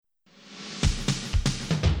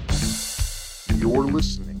You're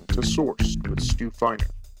listening to Source with Stu Feiner.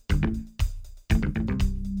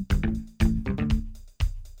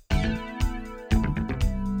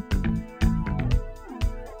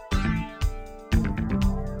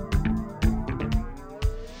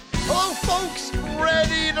 Hello, folks.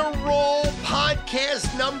 Ready to roll.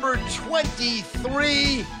 Podcast number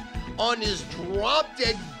 23 on this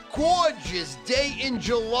drop-dead gorgeous day in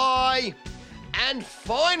July. And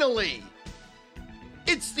finally,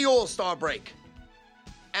 it's the All-Star break.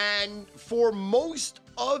 And for most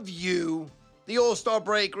of you, the All-Star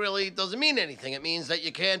break really doesn't mean anything. It means that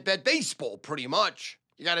you can't bet baseball, pretty much.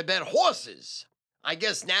 You got to bet horses. I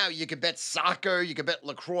guess now you could bet soccer. You could bet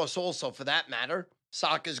lacrosse also, for that matter.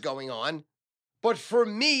 Soccer's going on. But for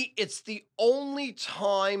me, it's the only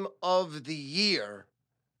time of the year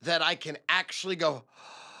that I can actually go,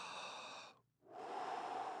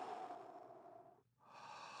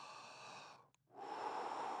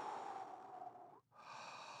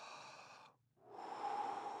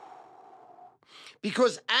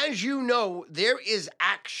 because as you know, there is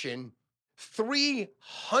action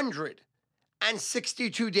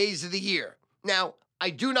 362 days of the year. Now,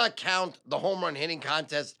 I do not count the home run hitting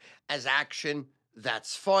contest as action.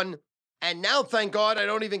 That's fun. And now, thank God, I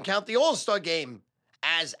don't even count the All-Star game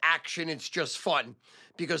as action. It's just fun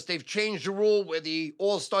because they've changed the rule where the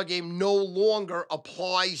All-Star game no longer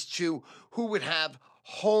applies to who would have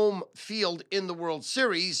home field in the World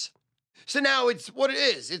Series. So now it's what it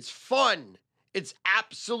is. It's fun. It's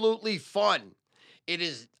absolutely fun. It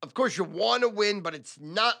is, of course, you want to win, but it's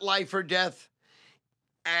not life or death.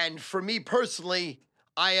 And for me personally,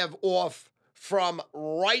 I have off from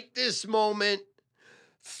right this moment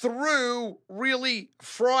through really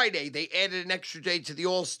Friday. They added an extra day to the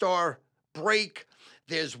All-Star break.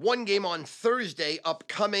 There's one game on Thursday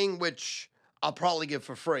upcoming, which I'll probably give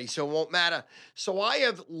for free, so it won't matter. So I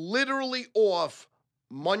have literally off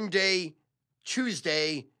Monday,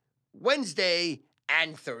 Tuesday, Wednesday,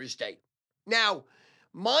 and Thursday. Now,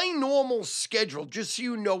 my normal schedule, just so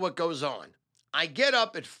you know what goes on, I get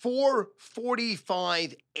up at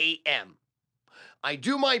 4:45 a.m. I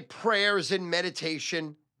do my prayers and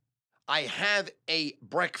meditation. I have a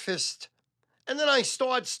breakfast, and then I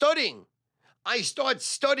start studying.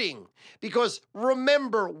 Because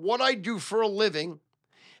remember what I do for a living,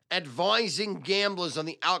 advising gamblers on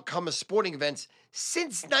the outcome of sporting events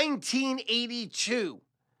since 1982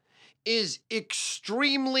 is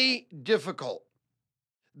extremely difficult.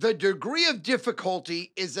 The degree of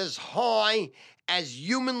difficulty is as high as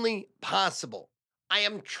humanly possible. I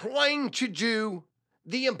am trying to do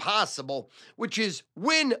the impossible, which is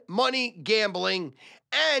win money gambling.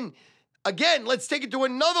 And again, let's take it to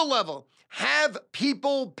another level. Have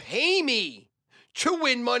people pay me to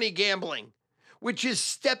win money gambling, which is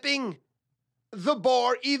stepping the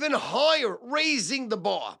bar even higher, raising the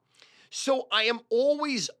bar. So I am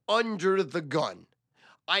always under the gun.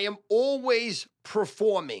 I am always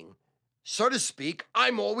performing, so to speak.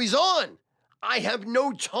 I'm always on. I have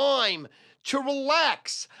no time to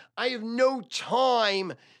relax. I have no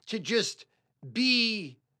time to just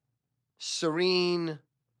be serene,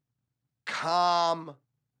 calm,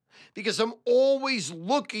 because I'm always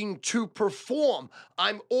looking to perform.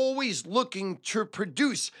 I'm always looking to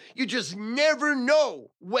produce. You just never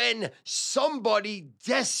know when somebody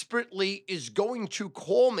desperately is going to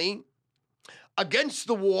call me against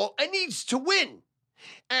the wall and needs to win.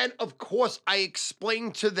 And of course, I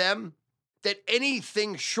explain to them that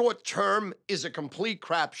anything short-term is a complete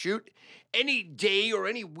crapshoot. Any day or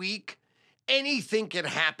any week, anything can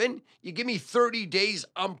happen. You give me 30 days,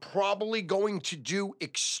 I'm probably going to do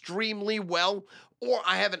extremely well, or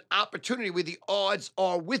I have an opportunity where the odds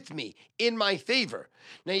are with me, in my favor.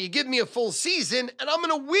 Now, you give me a full season, and I'm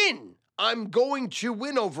going to win. I'm going to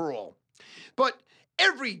win overall. But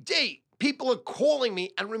every day, people are calling me,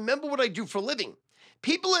 and remember what I do for a living.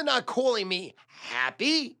 People are not calling me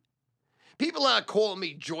happy. People are not calling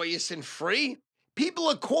me joyous and free. People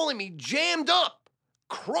are calling me jammed up,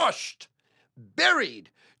 crushed, buried,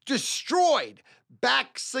 destroyed,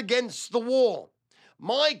 backs against the wall.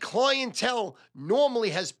 My clientele normally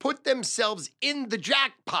has put themselves in the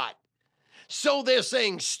jackpot. So they're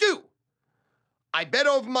saying, Stu, I bet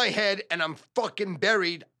over my head and I'm fucking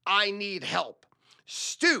buried. I need help.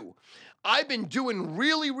 Stu, I've been doing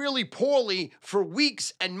really, really poorly for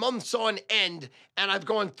weeks and months on end, and I've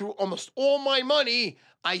gone through almost all my money.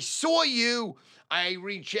 I saw you. I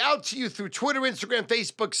reached out to you through Twitter, Instagram,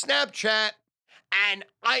 Facebook, Snapchat, and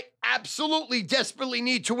I absolutely desperately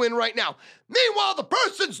need to win right now. Meanwhile, the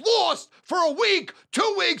person's lost for a week,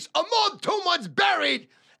 2 weeks, a month, 2 months, buried,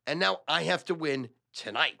 and now I have to win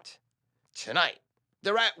tonight.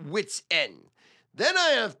 They're at wit's end. Then I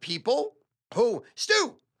have people who,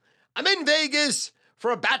 Stu, I'm in Vegas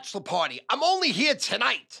for a bachelor party. I'm only here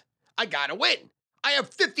tonight. I gotta win. I have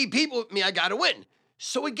 50 people with me. I gotta win.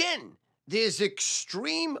 So again, there's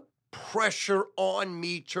extreme pressure on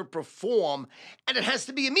me to perform, and it has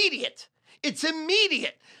to be immediate. It's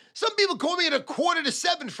immediate. Some people call me at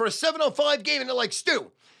 6:45 for a 7:05 game, and they're like,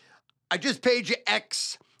 Stu, I just paid you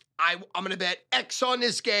X. I'm going to bet X on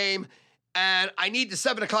this game, and I need the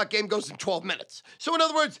 7 o'clock game goes in 12 minutes. So in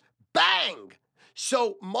other words, bang.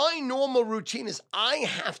 So my normal routine is I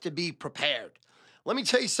have to be prepared. Let me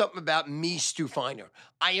tell you something about me, Stu Feiner.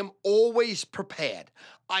 I am always prepared.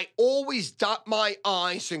 I always dot my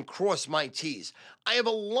I's and cross my T's. I have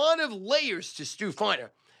a lot of layers to Stu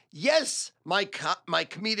Feiner. Yes, my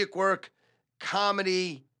comedic work,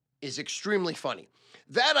 comedy is extremely funny.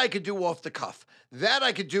 That I could do off the cuff. That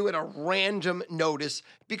I could do at a random notice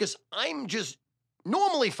because I'm just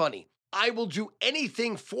normally funny. I will do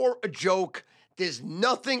anything for a joke. There's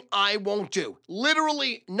nothing I won't do.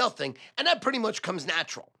 Literally nothing. And that pretty much comes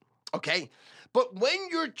natural. Okay? But when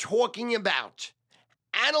you're talking about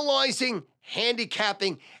analyzing,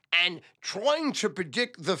 handicapping, and trying to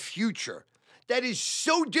predict the future, that is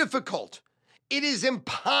so difficult. It is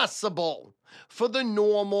impossible for the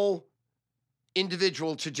normal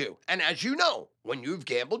individual to do. And as you know, when you've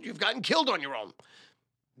gambled, you've gotten killed on your own.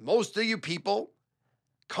 Most of you people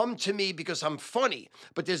come to me because I'm funny,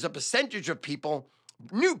 but there's a percentage of people,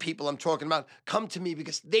 new people I'm talking about, come to me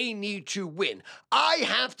because they need to win. I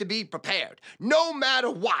have to be prepared, no matter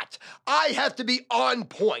what. I have to be on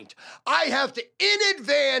point. I have to, in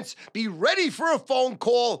advance, be ready for a phone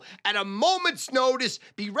call at a moment's notice,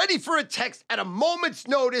 be ready for a text at a moment's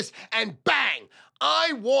notice, and bang,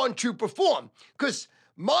 I want to perform. Because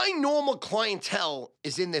my normal clientele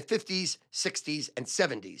is in their 50s, 60s, and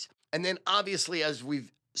 70s. And then obviously, as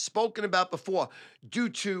we've spoken about before, due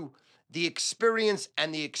to the experience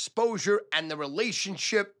and the exposure and the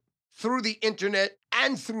relationship through the internet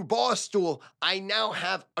and through Barstool, I now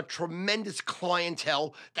have a tremendous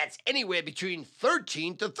clientele that's anywhere between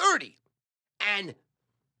 13 to 30. And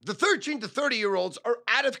the 13 to 30-year-olds are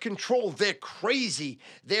out of control. They're crazy.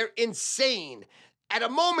 They're insane. At a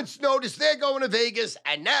moment's notice, they're going to Vegas,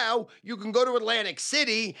 and now you can go to Atlantic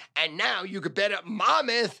City, and now you could bet at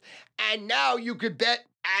Monmouth, and now you could bet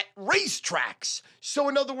at racetracks. So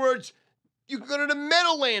in other words, you can go to the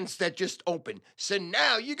Meadowlands that just opened. So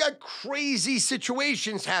now you got crazy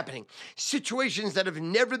situations happening, situations that have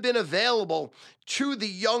never been available to the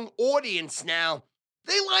young audience now.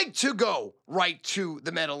 They like to go right to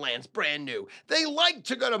the Meadowlands, brand new. They like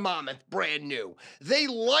to go to Monmouth, brand new. They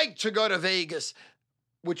like to go to Vegas,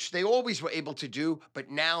 which they always were able to do,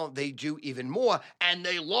 but now they do even more, and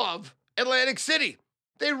they love Atlantic City.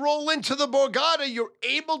 They roll into the Borgata. You're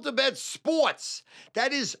able to bet sports.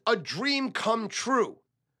 That is a dream come true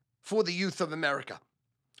for the youth of America,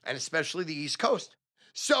 and especially the East Coast.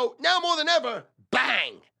 So now more than ever,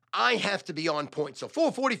 bang, I have to be on point. So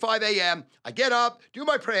 4:45 a.m., I get up, do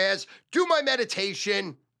my prayers, do my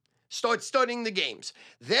meditation, start studying the games.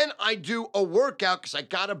 Then I do a workout because I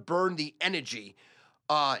got to burn the energy.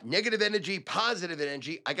 Negative energy, positive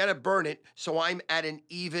energy, I got to burn it so I'm at an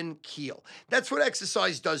even keel. That's what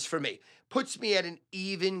exercise does for me. Puts me at an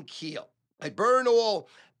even keel. I burn all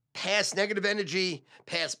past negative energy,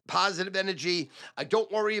 past positive energy. I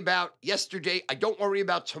don't worry about yesterday. I don't worry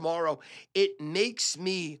about tomorrow. It makes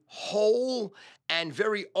me whole and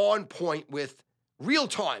very on point with real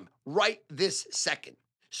time, right this second.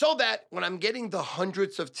 So that when I'm getting the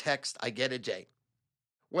hundreds of texts I get a day,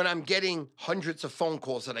 when I'm getting hundreds of phone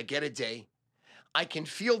calls that I get a day, I can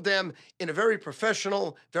field them in a very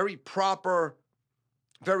professional, very proper,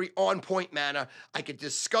 very on-point manner. I can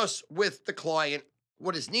discuss with the client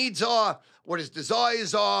what his needs are, what his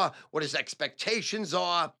desires are, what his expectations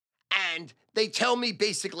are, and they tell me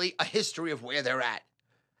basically a history of where they're at,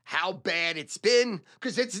 how bad it's been,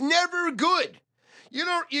 because it's never good. You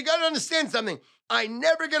got to understand something. I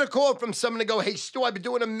never get a call from someone to go, hey, Stu, I've been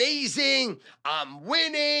doing amazing. I'm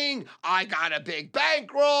winning. I got a big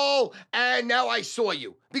bankroll. And now I saw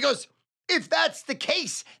you. Because if that's the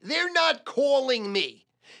case, they're not calling me.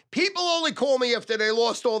 People only call me after they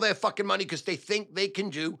lost all their fucking money because they think they can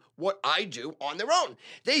do what I do on their own.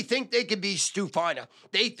 They think they can be Stu Feiner.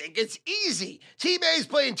 They think it's easy. Team A is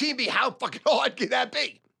playing Team B. How fucking hard can that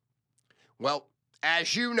be? Well,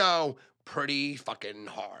 as you know, pretty fucking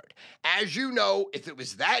hard. As you know, if it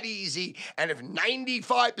was that easy and if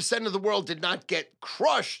 95% of the world did not get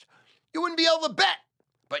crushed, you wouldn't be able to bet.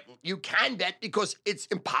 But you can bet because it's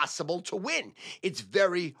impossible to win. It's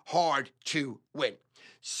very hard to win.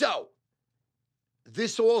 So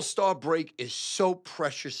This All-Star break is so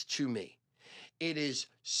precious to me. It is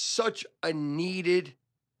such a needed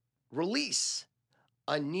release,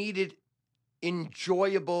 a needed,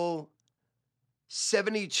 enjoyable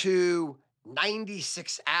 72,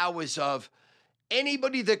 96 hours of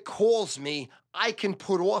anybody that calls me, I can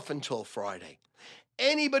put off until Friday.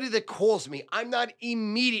 Anybody that calls me, I'm not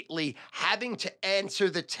immediately having to answer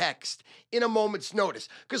the text in a moment's notice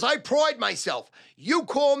because I pride myself. You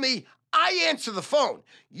call me, I answer the phone.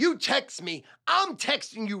 You text me, I'm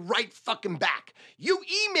texting you right fucking back. You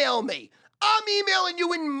email me, I'm emailing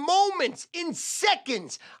you in moments, in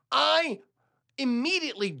seconds. I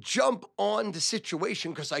immediately jump on the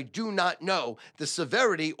situation because I do not know the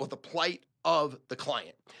severity or the plight of the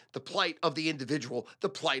client, the plight of the individual, the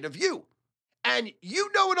plight of you. And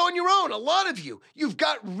you know it on your own. A lot of you, you've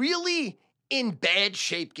got really in bad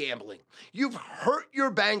shape gambling. You've hurt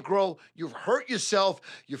your bankroll. You've hurt yourself.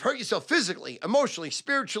 You've hurt yourself physically, emotionally,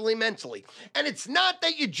 spiritually, mentally. And it's not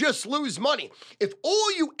that you just lose money. If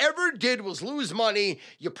all you ever did was lose money,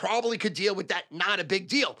 you probably could deal with that. Not a big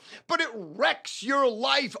deal. But it wrecks your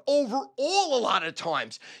life overall a lot of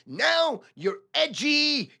times. Now you're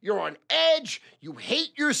edgy. You're on edge. You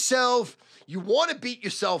hate yourself. You want to beat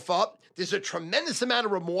yourself up. There's a tremendous amount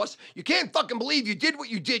of remorse. You can't fucking believe you did what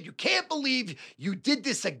you did. You can't believe you did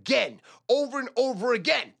this again, over and over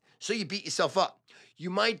again. So you beat yourself up. You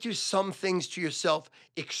might do some things to yourself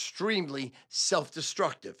extremely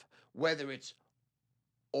self-destructive, whether it's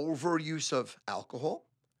overuse of alcohol,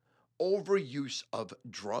 overuse of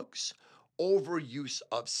drugs, overuse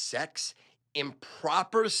of sex,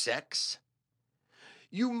 improper sex.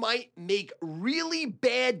 You might make really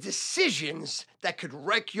bad decisions that could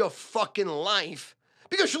wreck your fucking life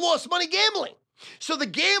because you lost money gambling. So the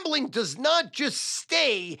gambling does not just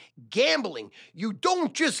stay gambling. You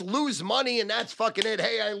don't just lose money and that's fucking it.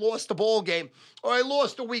 Hey, I lost a ball game, or I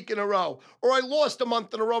lost a week in a row, or I lost a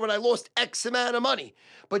month in a row and I lost X amount of money.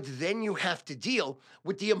 But then you have to deal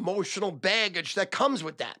with the emotional baggage that comes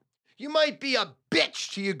with that. You might be a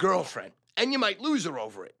bitch to your girlfriend and you might lose her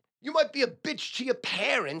over it. You might be a bitch to your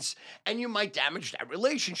parents and you might damage that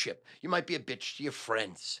relationship. You might be a bitch to your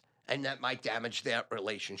friends and that might damage that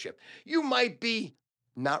relationship. You might be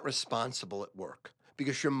not responsible at work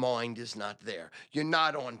because your mind is not there. You're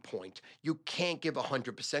not on point. You can't give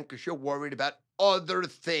 100% because you're worried about other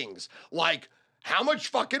things like how much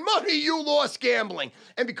fucking money you lost gambling.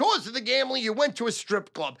 And because of the gambling, you went to a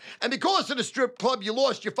strip club. And because of the strip club, you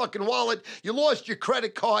lost your fucking wallet. You lost your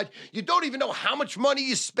credit card. You don't even know how much money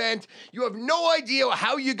you spent. You have no idea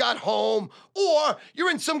how you got home. Or you're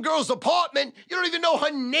in some girl's apartment. You don't even know her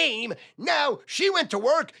name. Now, she went to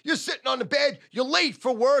work. You're sitting on the bed. You're late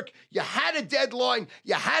for work. You had a deadline.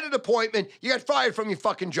 You had an appointment. You got fired from your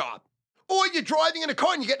fucking job. Or you're driving in a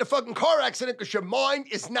car and you get in a fucking car accident because your mind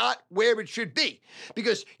is not where it should be.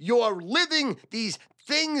 Because you're living these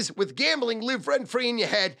things with gambling, live rent-free in your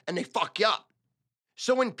head, and they fuck you up.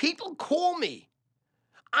 So when people call me,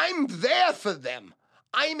 I'm there for them.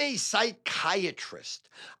 I'm a psychiatrist.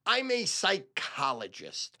 I'm a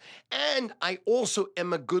psychologist. And I also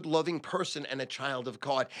am a good, loving person and a child of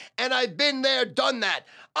God. And I've been there, done that.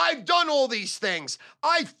 I've done all these things.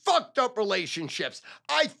 I fucked up relationships.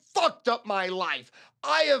 I fucked up my life.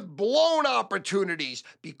 I have blown opportunities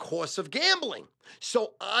because of gambling.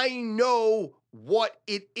 So I know what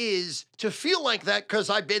it is to feel like that because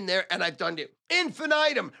I've been there and I've done it.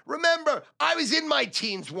 Infinitum. Remember, I was in my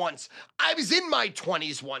teens once. I was in my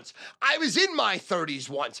 20s once. I was in my 30s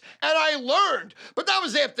once. And I learned. But that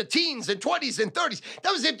was after teens and 20s and 30s.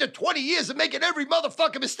 That was after 20 years of making every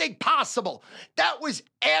motherfucking mistake possible. That was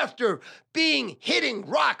after hitting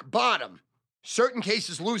rock bottom. Certain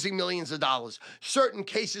cases losing millions of dollars. Certain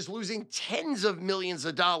cases losing tens of millions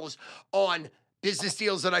of dollars on business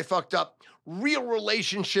deals that I fucked up. Real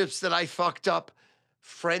relationships that I fucked up.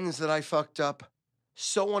 Friends that I fucked up,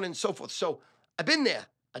 so on and so forth. So I've been there.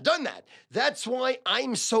 I've done that. That's why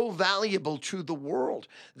I'm so valuable to the world.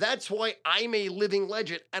 That's why I'm a living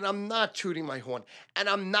legend, and I'm not tooting my horn, and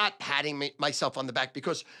I'm not patting myself on the back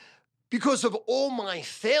because of all my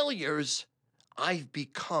failures, I've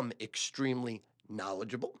become extremely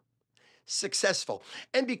knowledgeable, successful,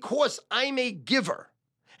 and because I'm a giver,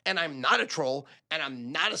 and I'm not a troll, and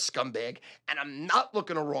I'm not a scumbag, and I'm not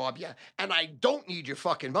looking to rob you, and I don't need your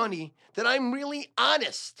fucking money, then I'm really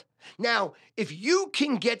honest. Now, if you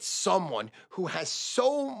can get someone who has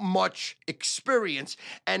so much experience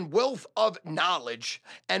and wealth of knowledge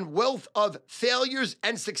and wealth of failures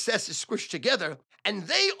and successes squished together, And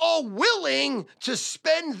they are willing to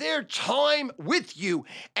spend their time with you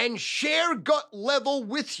and share gut level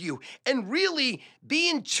with you and really be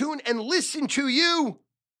in tune and listen to you,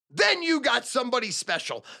 then you got somebody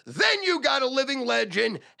special. Then you got a living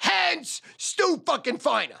legend, hence Stu fucking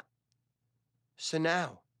Feiner. So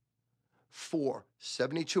now, for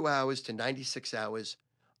 72 hours to 96 hours,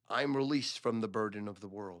 I'm released from the burden of the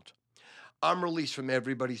world. I'm released from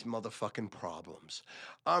everybody's motherfucking problems.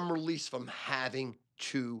 I'm released from having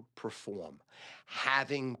to perform,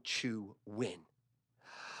 having to win.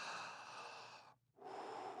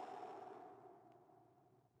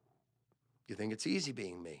 You think it's easy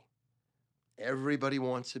being me? Everybody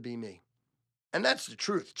wants to be me. And that's the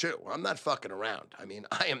truth, too. I'm not fucking around. I mean,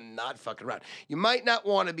 I am not fucking around. You might not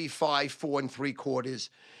want to be 5'4" and 3/4.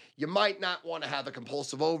 You might not want to have a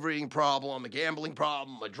compulsive overeating problem, a gambling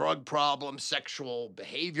problem, a drug problem, sexual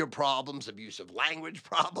behavior problems, abusive language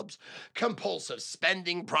problems, compulsive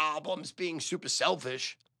spending problems, being super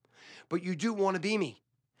selfish. But you do want to be me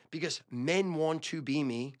because men want to be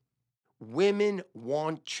me. Women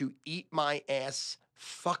want to eat my ass,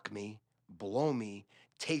 fuck me, blow me,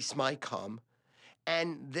 taste my cum.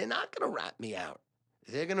 And they're not going to rat me out.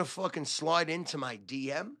 They're going to fucking slide into my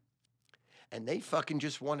DM and they fucking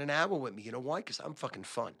just want an hour with me. You know why? Because I'm fucking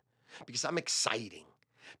fun. Because I'm exciting.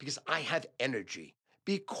 Because I have energy.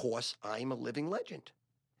 Because I'm a living legend.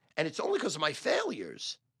 And it's only because of my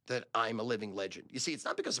failures that I'm a living legend. You see, it's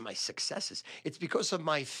not because of my successes. It's because of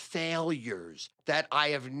my failures that I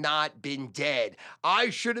have not been dead. I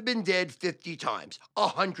should have been dead 50 times,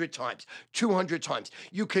 100 times, 200 times.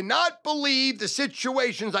 You cannot believe the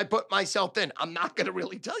situations I put myself in. I'm not going to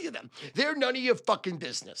really tell you them. They're none of your fucking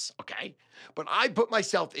business, okay? But I put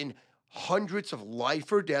myself in hundreds of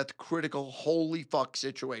life or death, critical, holy fuck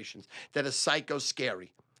situations that are psycho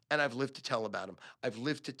scary. And I've lived to tell about them. I've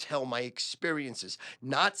lived to tell my experiences,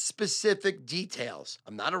 not specific details.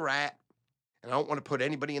 I'm not a rat, and I don't want to put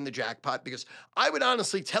anybody in the jackpot because I would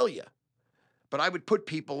honestly tell you, but I would put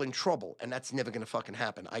people in trouble, and that's never going to fucking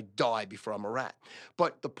happen. I die before I'm a rat.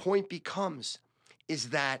 But the point becomes is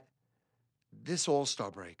that this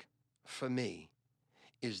All-Star break, for me,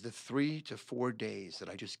 is the 3 to 4 days that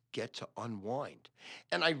I just get to unwind.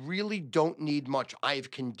 And I really don't need much.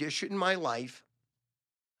 I've conditioned my life.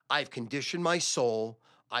 I've conditioned my soul,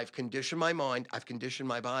 I've conditioned my mind, I've conditioned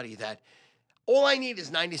my body that all I need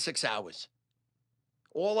is 96 hours.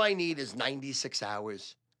 All I need is 96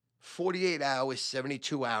 hours, 48 hours,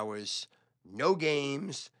 72 hours, no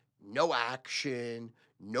games, no action,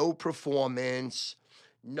 no performance,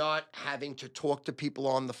 not having to talk to people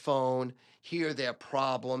on the phone, hear their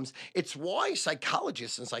problems. It's why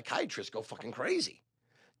psychologists and psychiatrists go fucking crazy.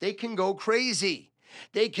 They can go crazy.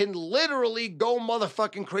 They can literally go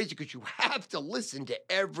motherfucking crazy because you have to listen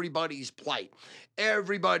to everybody's plight,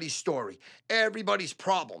 everybody's story, everybody's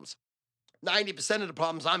problems. 90% of the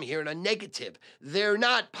problems I'm hearing are negative. They're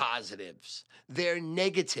not positives. They're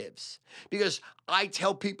negatives. Because I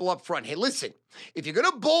tell people up front, hey, listen, if you're going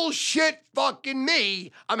to bullshit fucking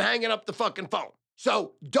me, I'm hanging up the fucking phone.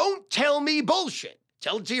 So don't tell me bullshit.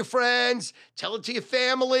 Tell it to your friends, tell it to your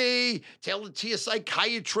family, tell it to your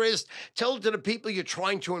psychiatrist, tell it to the people you're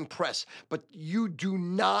trying to impress. But you do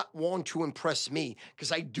not want to impress me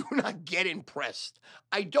because I do not get impressed.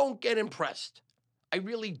 I don't get impressed. I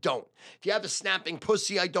really don't. If you have a snapping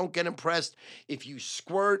pussy, I don't get impressed. If you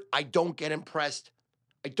squirt, I don't get impressed.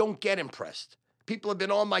 I don't get impressed. People have been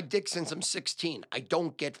on my dick since I'm 16. I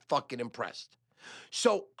don't get fucking impressed.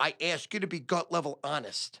 So I ask you to be gut level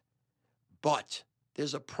honest, but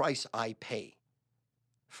there's a price I pay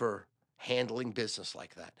for handling business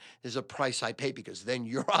like that. There's a price I pay because then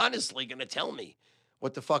you're honestly going to tell me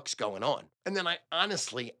what the fuck's going on. And then I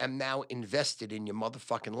honestly am now invested in your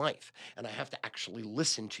motherfucking life. And I have to actually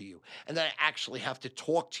listen to you. And then I actually have to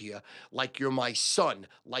talk to you like you're my son,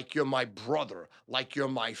 like you're my brother, like you're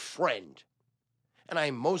my friend.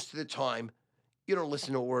 And most of the time, you don't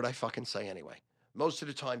listen to a word I fucking say anyway. Most of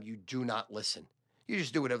the time, you do not listen. You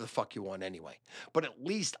just do whatever the fuck you want anyway. But at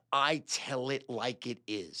least I tell it like it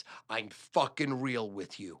is. I'm fucking real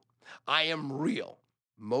with you. I am real.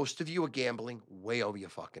 Most of you are gambling way over your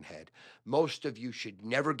fucking head. Most of you should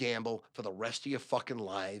never gamble for the rest of your fucking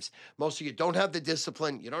lives. Most of you don't have the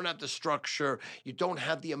discipline. You don't have the structure. You don't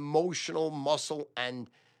have the emotional muscle and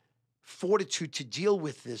fortitude to deal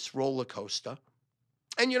with this roller coaster.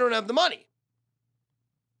 And you don't have the money.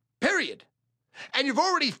 Period. And you've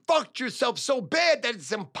already fucked yourself so bad that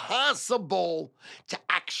it's impossible to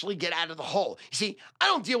actually get out of the hole. You see, I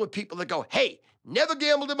don't deal with people that go, hey, never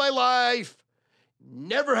gambled in my life,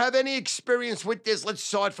 never have any experience with this, let's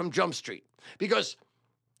start from Jump Street. Because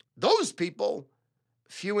those people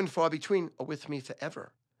few and far between are with me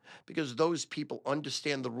forever, because those people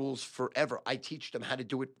understand the rules forever. I teach them how to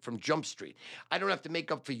do it from Jump Street. I don't have to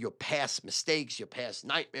make up for your past mistakes, your past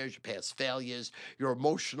nightmares, your past failures, your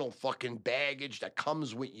emotional fucking baggage that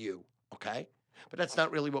comes with you, okay? But that's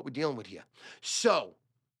not really what we're dealing with here. So,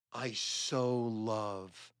 I so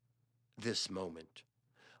love this moment.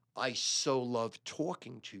 I so love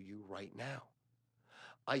talking to you right now.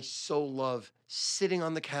 I so love sitting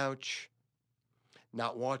on the couch,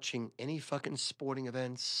 not watching any fucking sporting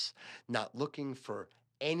events, not looking for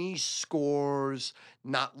any scores,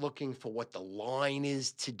 not looking for what the line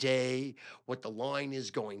is today, what the line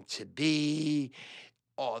is going to be.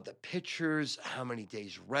 The pitchers, how many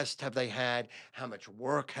days rest have they had? How much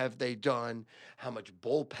work have they done? How much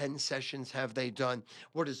bullpen sessions have they done?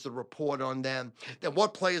 What is the report on them? Then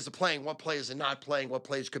what players are playing, what players are not playing, what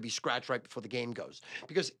players could be scratched right before the game goes.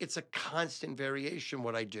 Because it's a constant variation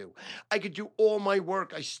what I do. I could do all my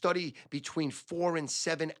work. I study between 4 and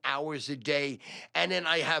 7 hours a day. And then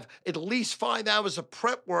I have at least 5 hours of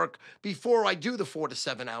prep work before I do the 4 to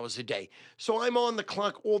 7 hours a day. So I'm on the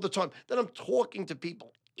clock all the time. Then I'm talking to people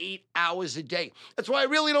 8 hours a day. That's why I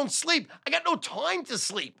really don't sleep. I got no time to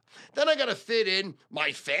sleep. Then I got to fit in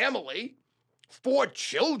my family, 4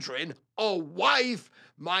 children, a wife,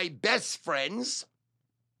 my best friends.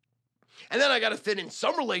 And then I got to fit in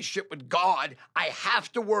some relationship with God. I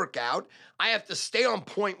have to work out. I have to stay on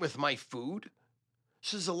point with my food.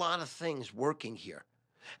 So there's a lot of things working here.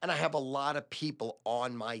 And I have a lot of people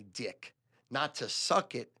on my dick. Not to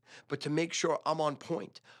suck it, but to make sure I'm on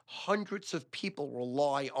point. Hundreds of people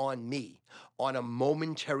rely on me on a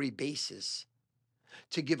momentary basis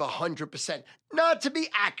to give 100%, not to be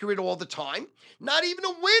accurate all the time, not even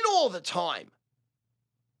to win all the time,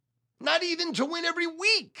 not even to win every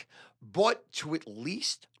week, but to at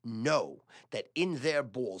least know that in their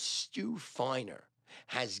balls, Stu Feiner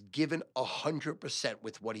has given 100%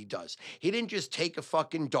 with what he does. He didn't just take a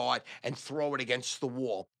fucking dart and throw it against the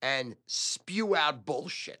wall and spew out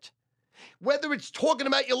bullshit. Whether it's talking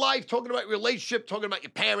about your life, talking about your relationship, talking about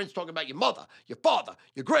your parents, talking about your mother, your father,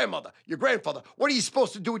 your grandmother, your grandfather. What are you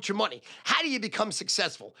supposed to do with your money? How do you become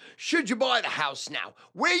successful? Should you buy the house now?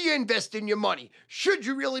 Where you invest in your money? Should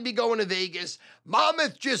you really be going to Vegas?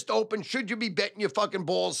 Monmouth just opened. Should you be betting your fucking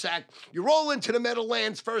ball sack? You roll into the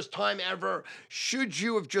Meadowlands first time ever. Should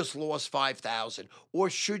you have just lost 5,000?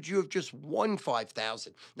 Or should you have just won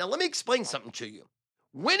 5,000? Now, let me explain something to you.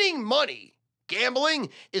 Winning money gambling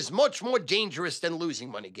is much more dangerous than losing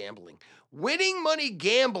money gambling. Winning money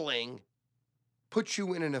gambling puts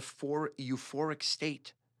you in an euphoric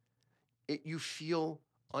state. You feel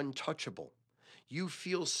untouchable. You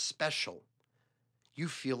feel special. You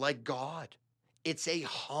feel like God. It's a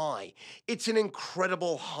high. It's an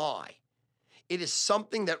incredible high. It is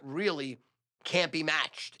something that really can't be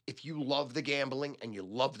matched if you love the gambling and you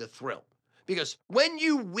love the thrill. Because when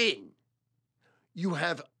you win, you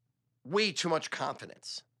have way too much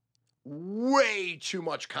confidence. Way too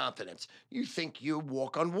much confidence. You think you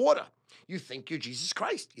walk on water. You think you're Jesus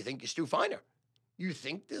Christ. You think you're Stu Feiner. You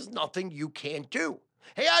think there's nothing you can't do.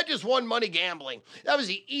 Hey, I just won money gambling. That was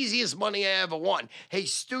the easiest money I ever won. Hey,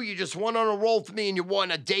 Stu, you just won on a roll for me and you won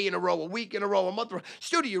a day in a row, a week in a row, a month in a row.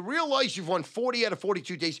 Stu, do you realize you've won 40 out of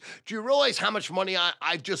 42 days? Do you realize how much money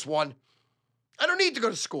I've just won? I don't need to go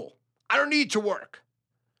to school. I don't need to work.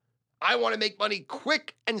 I want to make money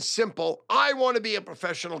quick and simple. I want to be a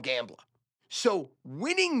professional gambler. So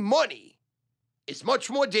winning money is much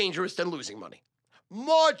more dangerous than losing money.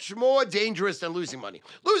 Much more dangerous than losing money.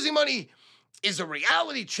 Losing money is a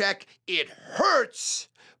reality check. It hurts,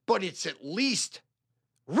 but it's at least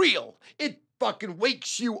real. It fucking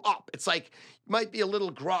wakes you up. It's like, you might be a little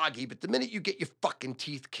groggy, but the minute you get your fucking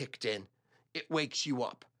teeth kicked in, it wakes you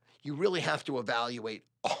up. You really have to evaluate,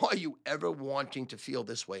 are you ever wanting to feel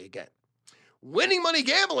this way again? Winning money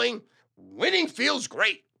gambling, winning feels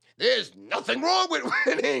great. There's nothing wrong with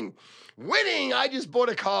winning. Winning, I just bought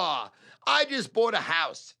a car. I just bought a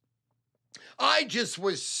house. I just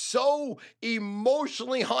was so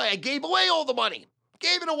emotionally high. I gave away all the money.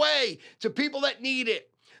 Gave it away to people that need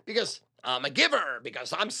it. Because I'm a giver,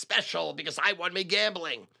 because I'm special, because I won me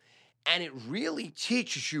gambling. And it really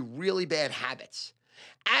teaches you really bad habits.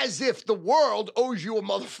 As if the world owes you a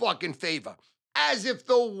motherfucking favor. As if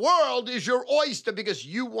the world is your oyster because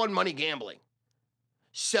you won money gambling.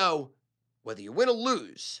 So, whether you win or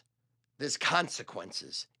lose, there's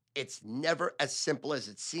consequences. It's never as simple as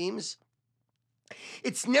it seems.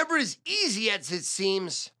 It's never as easy as it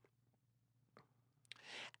seems.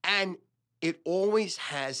 And it always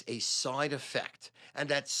has a side effect. And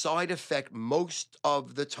that side effect, most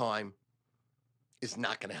of the time, is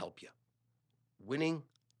not going to help you. winning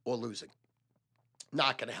or losing.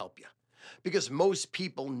 Not going to help you because most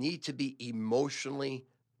people need to be emotionally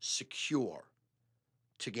secure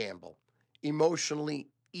to gamble, emotionally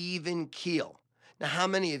even keel. Now, how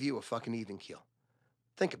many of you are fucking even keel?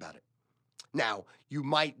 Think about it. Now, you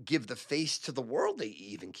might give the face to the world that you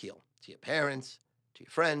even keel, to your parents, to your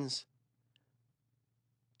friends,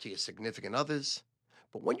 to your significant others.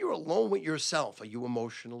 But when you're alone with yourself, are you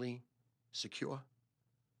emotionally secure?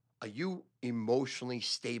 Are you emotionally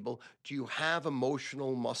stable? Do you have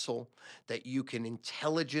emotional muscle that you can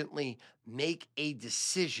intelligently make a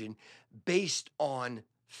decision based on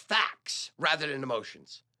facts rather than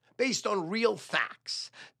emotions, based on real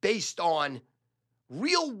facts, based on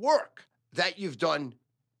real work that you've done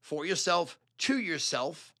for yourself, to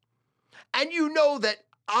yourself, and you know that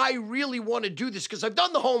I really want to do this because I've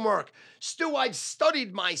done the homework. Stu, I've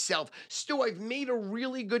studied myself. Stu, I've made a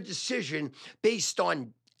really good decision based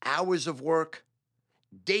on hours of work,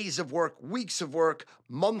 days of work, weeks of work,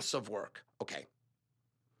 months of work. Okay.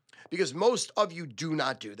 Because most of you do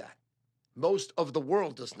not do that. Most of the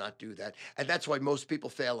world does not do that. And that's why most people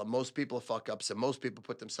fail and most people are fuck ups and most people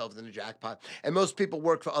put themselves in a jackpot and most people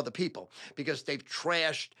work for other people because they've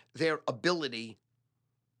trashed their ability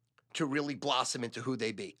to really blossom into who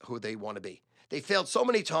they want to be. They failed so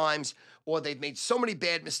many times or they've made so many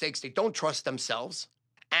bad mistakes they don't trust themselves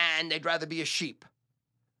and they'd rather be a sheep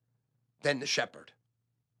than the shepherd.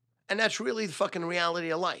 And that's really the fucking reality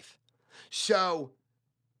of life. So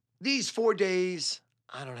these 4 days,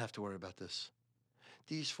 I don't have to worry about this.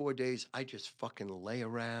 These 4 days, I just fucking lay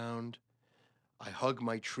around. I hug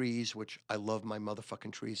my trees, which I love my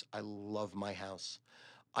motherfucking trees. I love my house.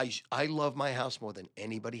 I love my house more than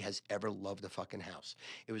anybody has ever loved a fucking house.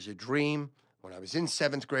 It was a dream. When I was in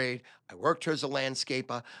 7th grade, I worked as a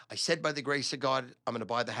landscaper. I said by the grace of God, I'm going to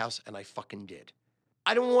buy the house, and I fucking did.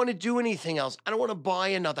 I don't want to do anything else. I don't want to buy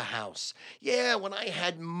another house. Yeah, when I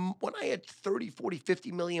had 30, 40,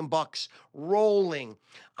 50 million bucks rolling,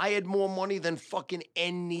 I had more money than fucking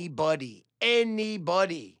anybody.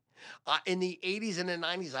 Anybody. In the 80s and the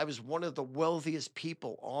 90s, I was one of the wealthiest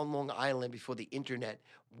people on Long Island before the internet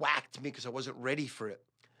whacked me because I wasn't ready for it.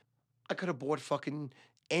 I could have bought fucking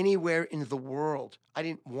anywhere in the world. I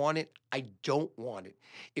didn't want it. I don't want it.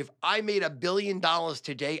 If I made $1 billion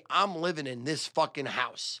today, I'm living in this fucking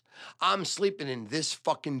house. I'm sleeping in this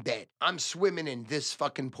fucking bed. I'm swimming in this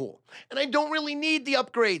fucking pool. And I don't really need the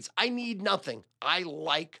upgrades. I need nothing. I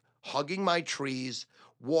like hugging my trees,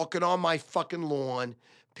 walking on my fucking lawn,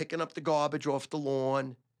 picking up the garbage off the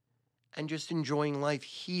lawn, and just enjoying life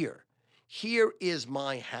here. Here is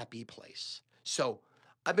my happy place. So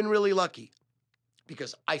I've been really lucky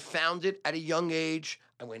because I found it at a young age.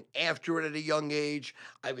 I went after it at a young age.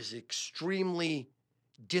 I was extremely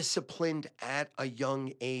disciplined at a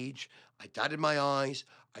young age. I dotted my I's.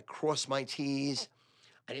 I crossed my T's.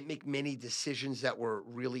 I didn't make many decisions that were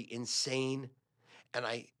really insane. And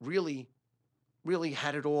I really, really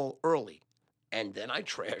had it all early. And then I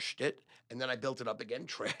trashed it. And then I built it up again,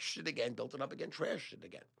 trashed it again, built it up again, trashed it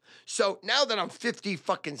again. So now that I'm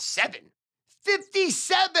 57,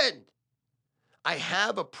 I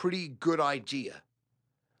have a pretty good idea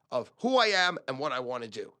of who I am and what I want to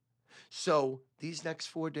do. So these next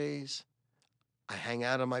 4 days, I hang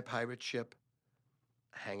out on my pirate ship,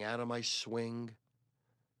 hang out on my swing,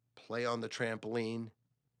 play on the trampoline,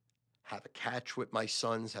 have a catch with my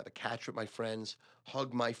sons, have a catch with my friends,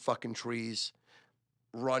 hug my fucking trees,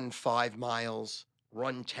 run 5 miles,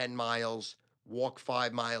 run 10 miles, walk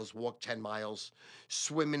 5 miles, walk 10 miles,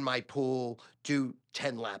 swim in my pool, do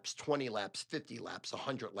 10 laps, 20 laps, 50 laps,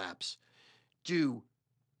 100 laps, do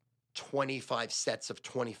 25 sets of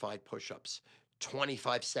 25 push-ups,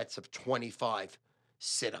 25 sets of 25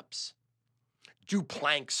 sit-ups, do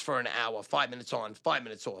planks for an hour, 5 minutes on, 5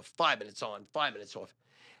 minutes off, 5 minutes on, 5 minutes off.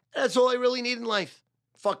 And that's all I really need in life.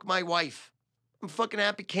 Fuck my wife. I'm a fucking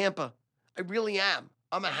happy camper. I really am.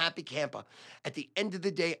 I'm a happy camper. At the end of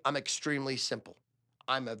the day, I'm extremely simple.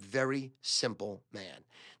 I'm a very simple man.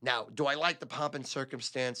 Now, do I like the pomp and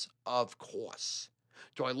circumstance? Of course.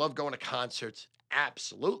 Do I love going to concerts?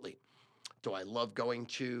 Absolutely. Do I love going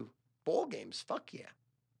to ball games? Fuck yeah.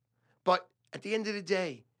 But at the end of the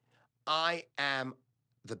day, I am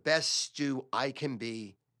the best Stu I can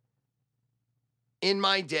be in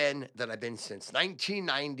my den that I've been since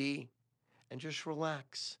 1990, and just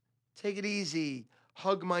relax. Take it easy.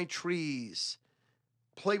 Hug my trees.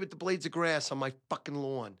 Play with the blades of grass on my fucking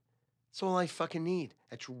lawn. That's all I fucking need.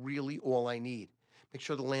 That's really all I need. Make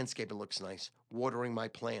sure the landscaping looks nice. Watering my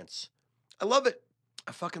plants. I love it.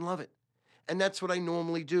 I fucking love it. And that's what I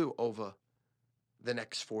normally do over the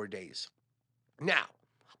next 4 days. Now,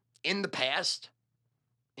 In the past,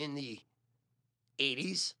 in the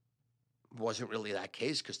 80s, wasn't really that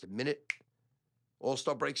case because the minute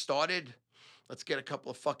All-Star break started, let's get a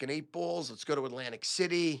couple of fucking 8-balls. Let's go to Atlantic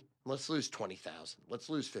City. Let's lose 20,000. Let's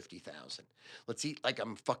lose 50,000. Let's eat like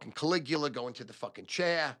I'm fucking Caligula going to the fucking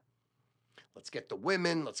chair. Let's get the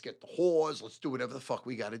women. Let's get the whores. Let's do whatever the fuck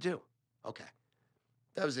we got to do. Okay.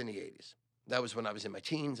 That was in the 80s. That was when I was in my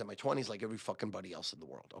teens and my 20s, like every fucking buddy else in the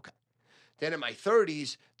world. Okay. Then in my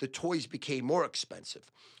 30s, the toys became more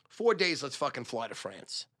expensive. 4 days, let's fucking fly to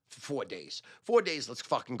France. 4 days. 4 days, let's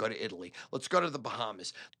fucking go to Italy. Let's go to the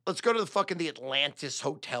Bahamas. Let's go to the Atlantis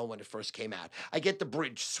Hotel when it first came out. I get the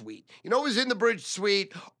bridge suite. You know who was in the bridge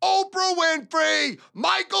suite? Oprah Winfrey,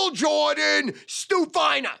 Michael Jordan, Stu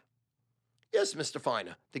Feiner. Yes, Mr.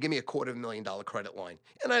 Feiner. They give me a $250,000 credit line,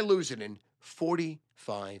 and I lose it in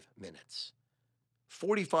 45 minutes.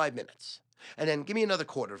 45 minutes. And then give me another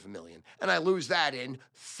 $250,000, and I lose that in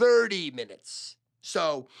 30 minutes.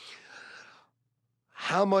 So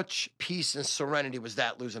how much peace and serenity was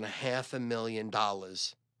that, losing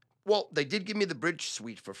 $500,000? Well, they did give me the bridge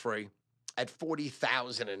suite for free at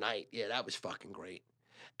 $40,000 a night. Yeah, that was fucking great.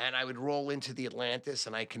 And I would roll into the Atlantis,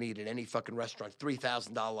 and I can eat at any fucking restaurant,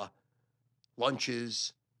 $3,000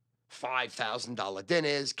 lunches, $5,000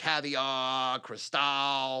 dinners, caviar,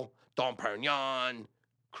 Cristal, Dom Perignon,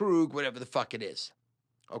 Krug, whatever the fuck it is.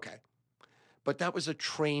 Okay. But that was a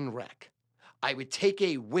train wreck. I would take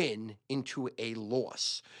a win into a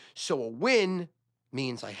loss. So a win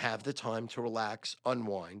means I have the time to relax,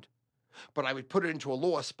 unwind, but I would put it into a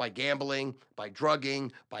loss by gambling, by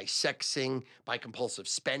drugging, by sexing, by compulsive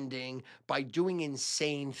spending, by doing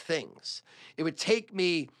insane things. It would take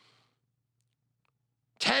me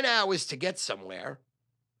 10 hours to get somewhere.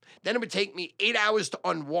 Then it would take me 8 hours to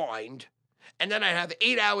unwind. And then I'd have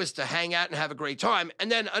 8 hours to hang out and have a great time.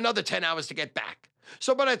 And then another 10 hours to get back.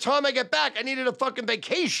 So by the time I get back, I needed a fucking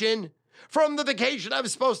vacation from the vacation I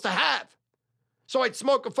was supposed to have. So I'd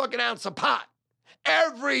smoke a fucking ounce of pot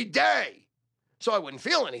every day. So I wouldn't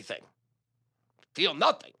feel anything. Feel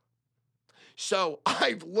nothing. So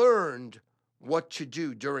I've learned what to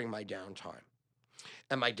do during my downtime.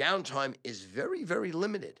 And my downtime is very, very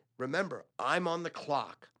limited. Remember, I'm on the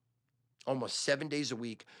clock almost 7 days a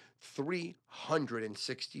week,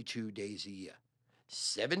 362 days a year.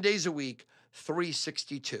 7 days a week,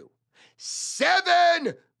 362.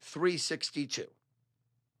 362.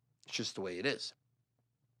 It's just the way it is.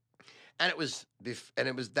 And it was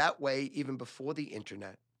that way even before the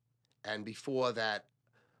internet, and before that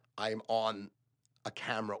I'm on a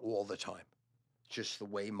camera all the time. Just the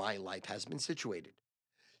way my life has been situated.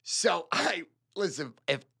 So listen,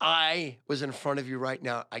 if I was in front of you right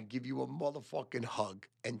now, I'd give you a motherfucking hug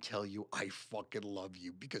and tell you I fucking love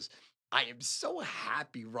you, because I am so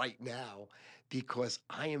happy right now, because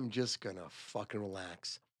I am just gonna fucking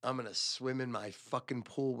relax. I'm gonna swim in my fucking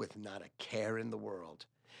pool with not a care in the world.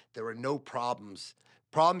 There are no problems.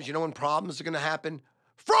 Problems, you know when problems are gonna happen?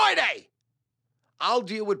 Friday! I'll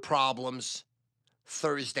deal with problems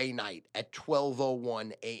Thursday night at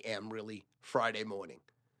 12:01 a.m., really, Friday morning.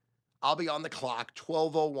 I'll be on the clock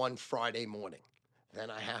 12:01 Friday morning. Then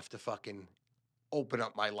I have to fucking open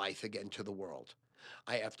up my life again to the world.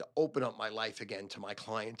 I have to open up my life again to my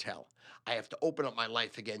clientele. I have to open up my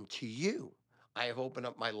life again to you. I have opened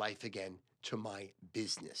up my life again to my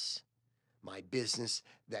business. My business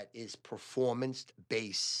that is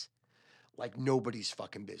performance-based like nobody's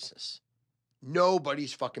fucking business.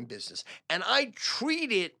 Nobody's fucking business. And I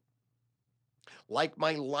treat it like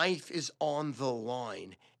my life is on the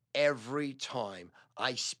line every time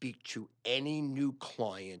I speak to any new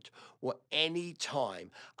client, or any time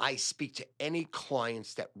I speak to any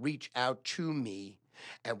clients that reach out to me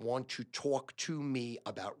and want to talk to me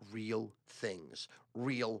about real things,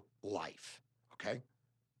 real life, okay?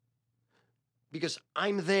 Because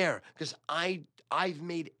I'm there, because I've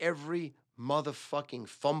made every motherfucking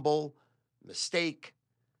fumble, mistake,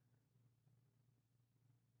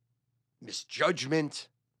 misjudgment.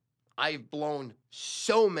 I've blown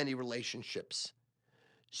so many relationships,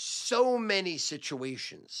 so many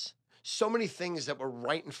situations, so many things that were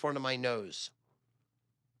right in front of my nose.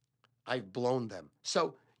 I've blown them.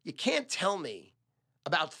 So you can't tell me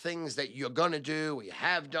about things that you're going to do or you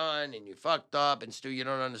have done and you fucked up and Stu, you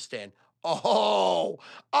don't understand. Oh,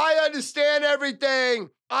 I understand everything.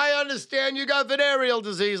 I understand you got venereal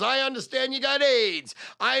disease. I understand you got AIDS.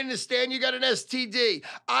 I understand you got an STD.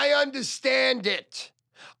 I understand it.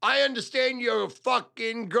 I understand your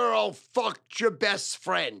fucking girl fucked your best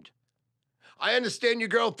friend. I understand your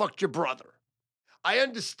girl fucked your brother. I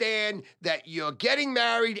understand that you're getting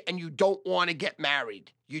married and you don't want to get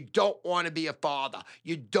married. You don't want to be a father.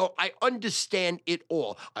 I understand it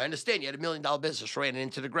all. I understand you had $1 million business, ran it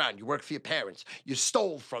into the ground. You worked for your parents. You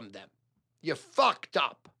stole from them. You fucked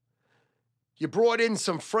up. You brought in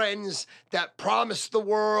some friends that promised the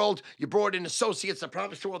world. You brought in associates that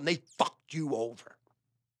promised the world, and they fucked you over.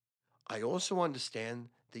 I also understand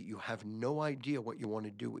that you have no idea what you want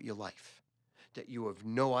to do with your life, that you have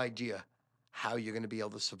no idea how you're going to be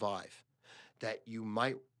able to survive, that you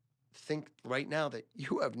might think right now that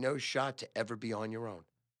you have no shot to ever be on your own.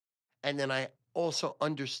 And then I also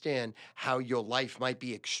understand how your life might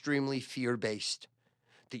be extremely fear-based,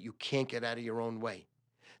 that you can't get out of your own way,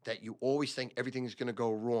 that you always think everything is going to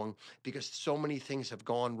go wrong because so many things have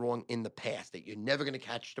gone wrong in the past that you're never going to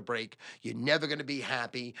catch the break, you're never going to be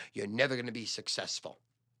happy, you're never going to be successful.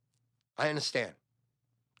 I understand.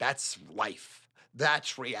 That's life.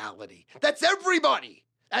 That's reality. That's everybody.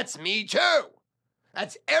 That's me too.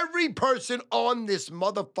 That's every person on this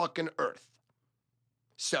motherfucking earth.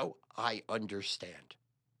 So I understand.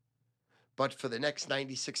 But for the next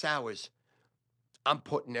 96 hours, I'm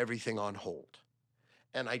putting everything on hold.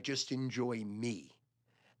 And I just enjoy me.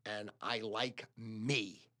 And I like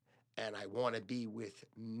me. And I want to be with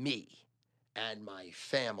me and my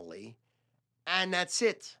family. And that's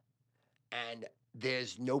it. And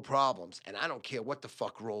there's no problems. And I don't care what the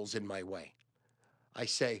fuck rolls in my way. I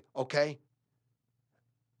say, okay,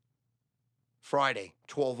 Friday,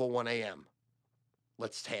 12:01 a.m.,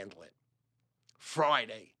 let's handle it.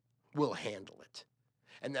 Friday, we'll handle it.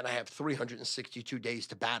 And then I have 362 days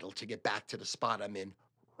to battle to get back to the spot I'm in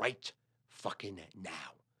right fucking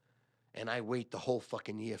now. And I wait the whole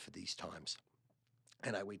fucking year for these times.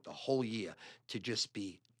 And I wait the whole year to just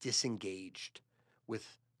be disengaged with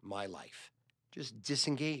my life. Just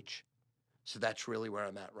disengage. So that's really where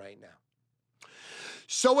I'm at right now.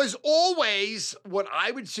 So as always, what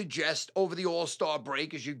I would suggest over the All-Star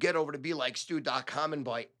break is you get over to BeLikeStu.com and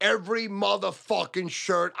buy every motherfucking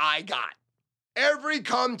shirt I got. Every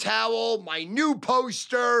cum towel, my new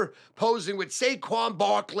poster, posing with Saquon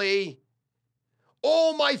Barkley,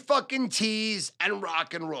 all my fucking tees, and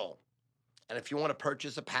rock and roll. And if you want to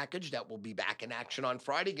purchase a package that will be back in action on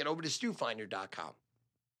Friday, get over to StuFeiner.com.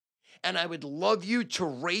 And I would love you to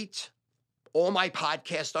rate all my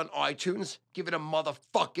podcasts on iTunes, give it a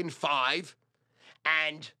motherfucking 5,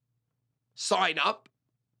 and sign up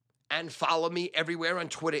and follow me everywhere on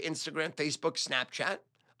Twitter, Instagram, Facebook, Snapchat.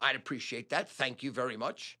 I'd appreciate that. Thank you very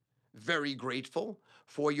much. Very grateful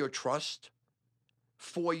for your trust,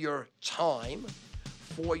 for your time,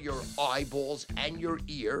 for your eyeballs and your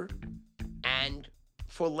ear, and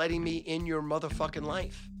for letting me in your motherfucking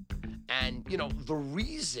life. And, you know, the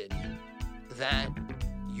reason that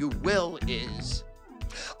you will is,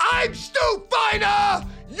 I'm Stu Feiner!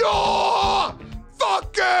 You're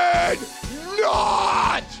fucking